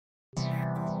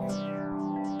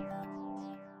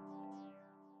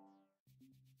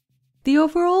The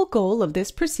overall goal of this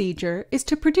procedure is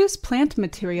to produce plant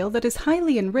material that is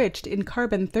highly enriched in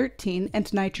carbon-13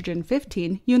 and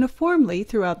nitrogen-15 uniformly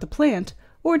throughout the plant,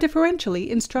 or differentially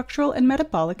in structural and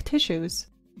metabolic tissues.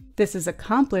 This is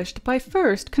accomplished by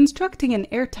first constructing an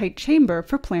airtight chamber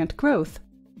for plant growth.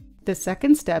 The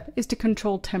second step is to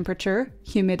control temperature,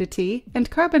 humidity, and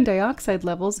carbon dioxide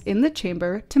levels in the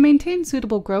chamber to maintain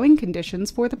suitable growing conditions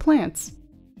for the plants.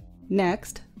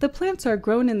 Next, the plants are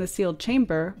grown in the sealed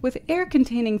chamber with air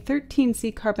containing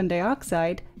 13C carbon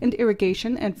dioxide and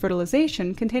irrigation and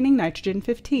fertilization containing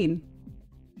nitrogen-15.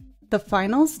 The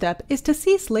final step is to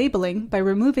cease labeling by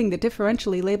removing the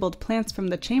differentially labeled plants from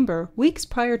the chamber weeks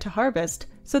prior to harvest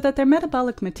so that their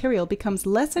metabolic material becomes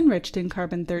less enriched in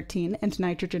carbon-13 and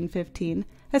nitrogen-15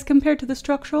 as compared to the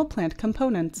structural plant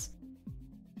components.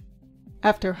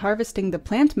 After harvesting the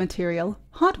plant material,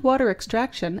 hot water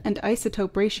extraction and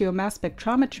isotope ratio mass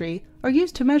spectrometry are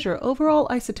used to measure overall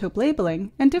isotope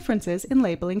labeling and differences in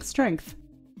labeling strength.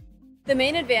 The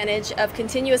main advantage of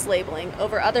continuous labeling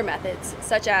over other methods,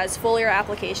 such as foliar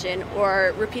application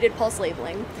or repeated pulse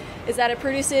labeling, is that it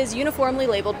produces uniformly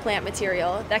labeled plant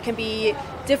material that can be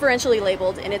differentially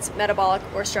labeled in its metabolic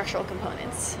or structural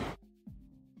components.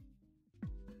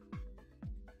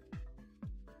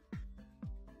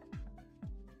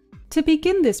 To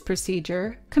begin this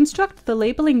procedure, construct the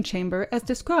labeling chamber as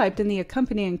described in the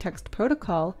accompanying text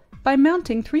protocol by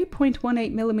mounting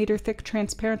 3.18 mm thick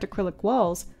transparent acrylic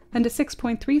walls and a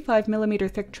 6.35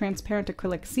 mm thick transparent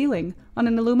acrylic ceiling on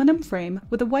an aluminum frame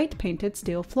with a white painted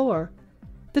steel floor.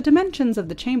 The dimensions of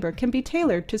the chamber can be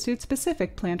tailored to suit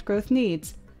specific plant growth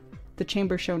needs. The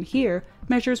chamber shown here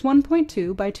measures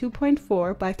 1.2 by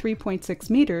 2.4 by 3.6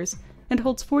 meters and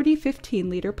holds 40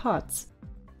 15-liter pots.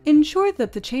 Ensure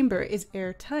that the chamber is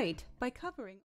airtight by covering